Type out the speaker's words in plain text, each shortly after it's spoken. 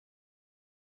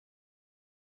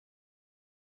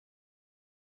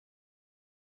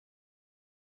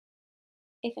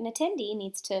If an attendee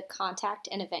needs to contact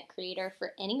an event creator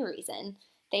for any reason,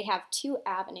 they have two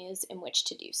avenues in which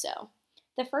to do so.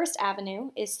 The first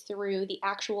avenue is through the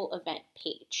actual event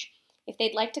page. If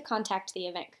they'd like to contact the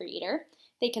event creator,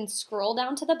 they can scroll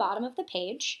down to the bottom of the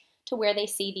page to where they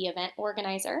see the event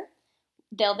organizer.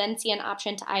 They'll then see an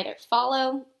option to either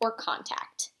follow or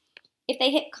contact. If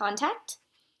they hit contact,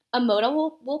 a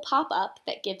modal will pop up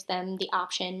that gives them the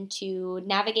option to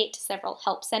navigate to several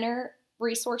help center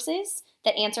resources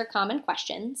that answer common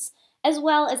questions, as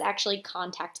well as actually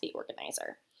contact the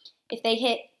organizer. If they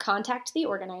hit contact the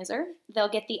organizer, they'll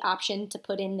get the option to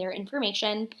put in their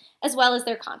information as well as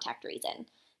their contact reason.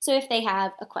 So if they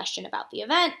have a question about the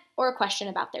event or a question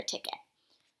about their ticket.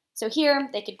 So here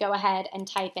they could go ahead and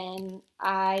type in,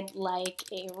 "I'd like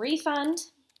a refund,"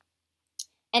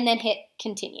 and then hit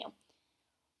continue.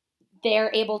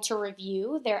 They're able to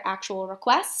review their actual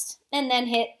request and then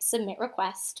hit submit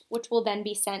request, which will then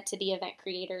be sent to the event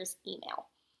creator's email.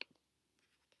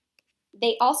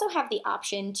 They also have the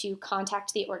option to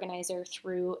contact the organizer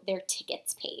through their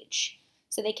tickets page.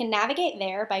 So they can navigate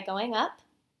there by going up,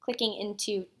 clicking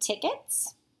into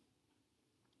tickets,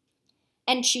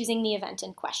 and choosing the event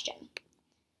in question.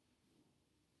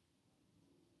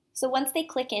 So once they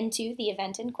click into the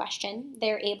event in question,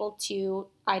 they're able to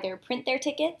either print their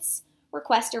tickets,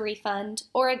 request a refund,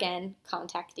 or again,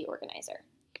 contact the organizer.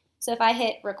 So if I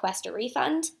hit request a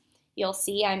refund, you'll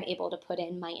see I'm able to put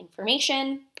in my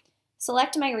information,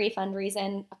 select my refund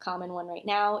reason, a common one right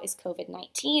now is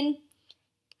COVID-19,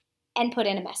 and put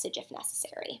in a message if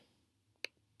necessary.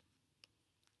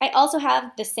 I also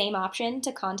have the same option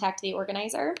to contact the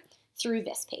organizer through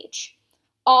this page.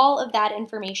 All of that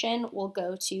information will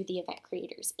go to the event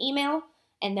creator's email,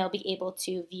 and they'll be able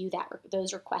to view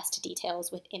those request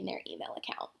details within their email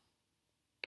account.